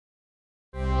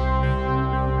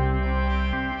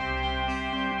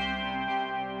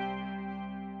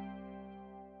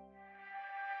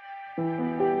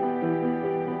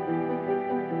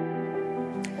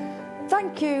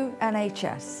Thank you,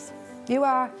 NHS. You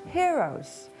are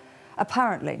heroes,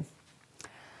 apparently.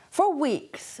 For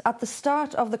weeks at the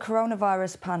start of the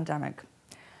coronavirus pandemic,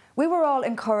 we were all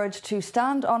encouraged to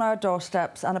stand on our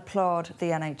doorsteps and applaud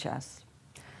the NHS.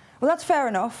 Well, that's fair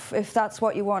enough if that's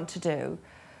what you want to do,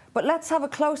 but let's have a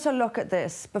closer look at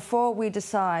this before we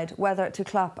decide whether to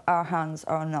clap our hands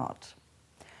or not.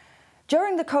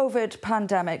 During the COVID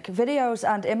pandemic, videos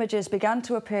and images began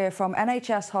to appear from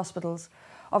NHS hospitals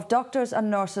of doctors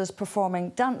and nurses performing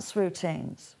dance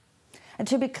routines. And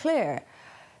to be clear,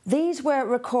 these were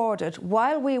recorded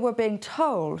while we were being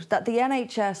told that the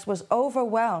NHS was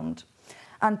overwhelmed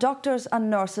and doctors and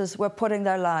nurses were putting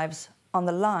their lives on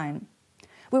the line.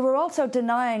 We were also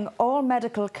denying all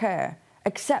medical care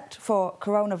except for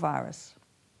coronavirus.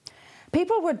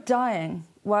 People were dying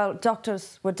while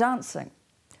doctors were dancing.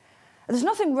 There's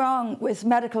nothing wrong with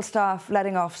medical staff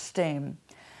letting off steam,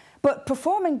 but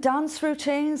performing dance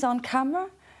routines on camera,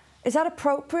 is that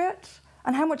appropriate?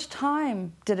 And how much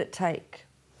time did it take?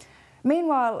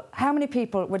 Meanwhile, how many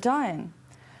people were dying?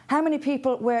 How many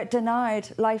people were denied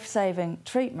life-saving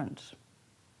treatment?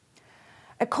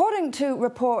 According to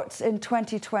reports in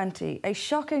 2020, a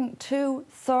shocking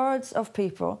 2/3 of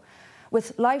people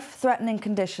with life-threatening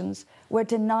conditions were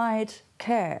denied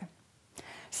care.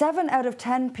 7 out of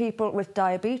 10 people with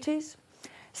diabetes,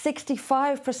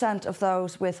 65% of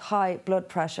those with high blood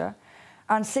pressure,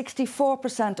 and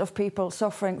 64% of people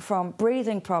suffering from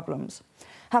breathing problems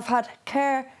have had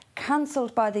care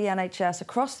cancelled by the NHS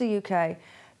across the UK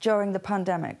during the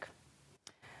pandemic.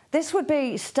 This would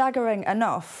be staggering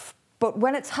enough, but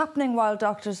when it's happening while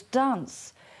doctors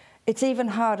dance, it's even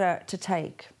harder to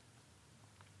take.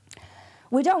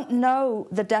 We don't know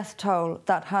the death toll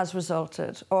that has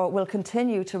resulted or will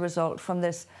continue to result from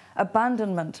this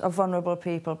abandonment of vulnerable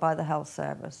people by the health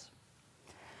service.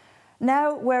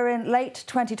 Now we're in late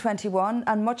 2021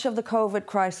 and much of the COVID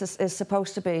crisis is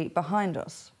supposed to be behind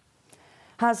us.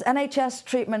 Has NHS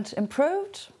treatment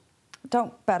improved?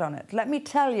 Don't bet on it. Let me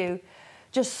tell you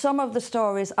just some of the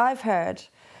stories I've heard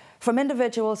from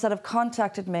individuals that have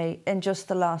contacted me in just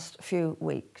the last few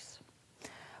weeks.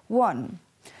 1.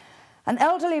 An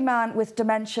elderly man with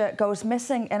dementia goes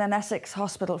missing in an Essex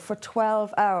hospital for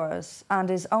 12 hours and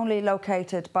is only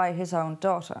located by his own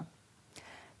daughter.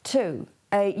 2.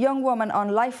 A young woman on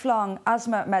lifelong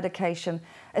asthma medication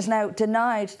is now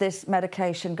denied this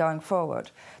medication going forward.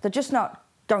 They're just not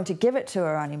going to give it to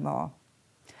her anymore.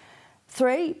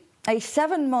 3. A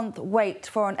 7-month wait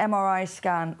for an MRI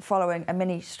scan following a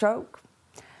mini stroke.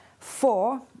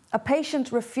 4. A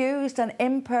patient refused an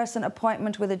in-person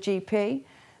appointment with a GP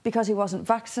because he wasn't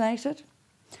vaccinated.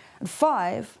 And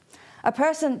 5, a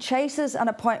person chases an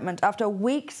appointment after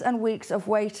weeks and weeks of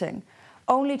waiting,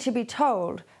 only to be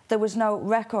told there was no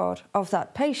record of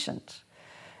that patient.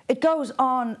 It goes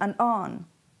on and on.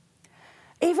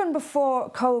 Even before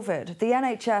COVID, the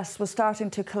NHS was starting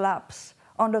to collapse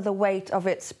under the weight of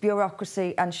its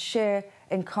bureaucracy and sheer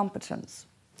incompetence.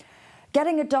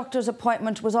 Getting a doctor's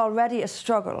appointment was already a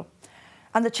struggle,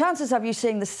 and the chances of you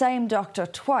seeing the same doctor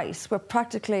twice were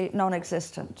practically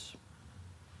non-existent.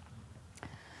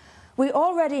 We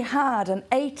already had an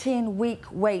 18-week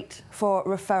wait for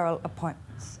referral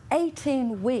appointments.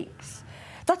 18 weeks.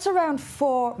 That's around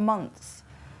 4 months.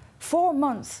 4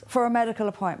 months for a medical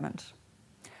appointment.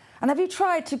 And have you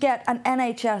tried to get an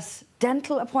NHS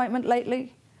dental appointment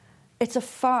lately? It's a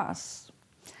farce.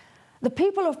 The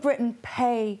people of Britain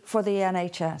pay for the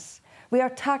NHS. We are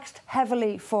taxed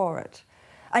heavily for it.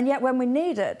 And yet when we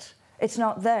need it, it's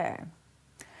not there.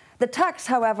 The tax,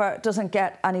 however, doesn't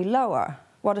get any lower.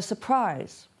 What a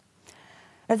surprise.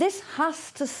 Now, this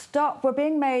has to stop. We're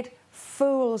being made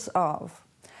fools of.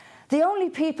 The only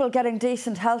people getting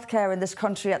decent healthcare in this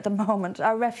country at the moment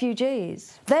are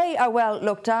refugees. They are well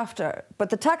looked after, but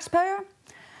the taxpayer?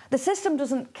 The system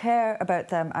doesn't care about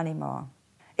them anymore.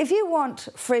 If you want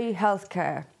free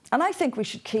healthcare, and I think we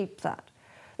should keep that,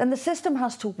 then the system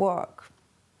has to work.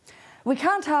 We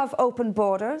can't have open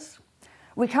borders.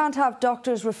 We can't have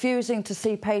doctors refusing to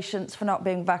see patients for not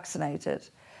being vaccinated.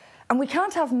 And we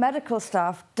can't have medical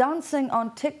staff dancing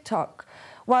on TikTok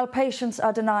while patients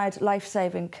are denied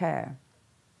life-saving care.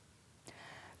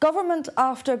 Government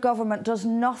after government does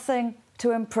nothing to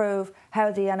improve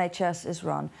how the NHS is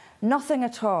run. Nothing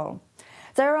at all.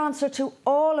 Their answer to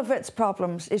all of its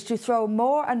problems is to throw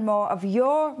more and more of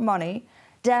your money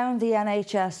down the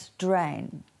NHS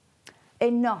drain.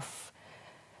 Enough.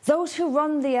 Those who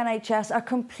run the NHS are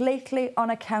completely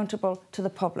unaccountable to the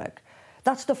public.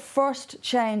 That's the first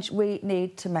change we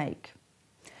need to make.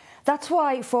 That's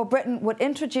why For Britain would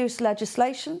introduce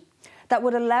legislation that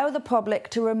would allow the public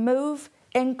to remove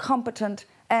incompetent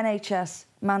NHS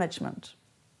management.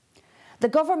 The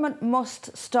government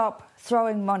must stop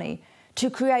throwing money to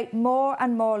create more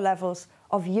and more levels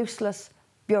of useless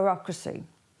bureaucracy.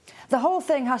 The whole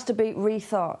thing has to be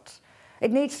rethought.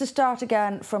 It needs to start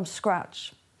again from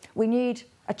scratch. We need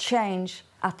a change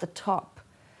at the top.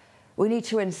 We need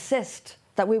to insist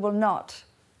that we will not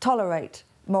tolerate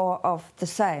more of the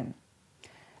same.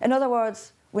 In other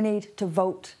words, we need to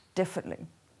vote differently.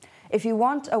 If you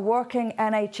want a working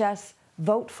NHS,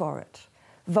 vote for it.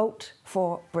 Vote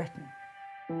for Britain.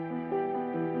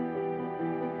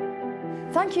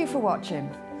 Thank you for watching.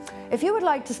 If you would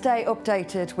like to stay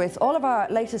updated with all of our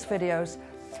latest videos,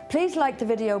 please like the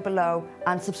video below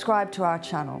and subscribe to our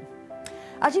channel.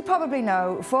 As you probably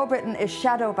know, For Britain is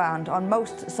shadow banned on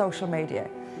most social media,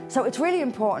 so it's really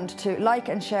important to like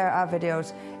and share our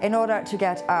videos in order to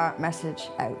get our message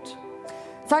out.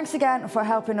 Thanks again for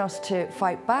helping us to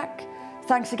fight back.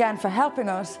 Thanks again for helping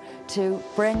us to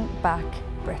bring back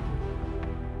Britain.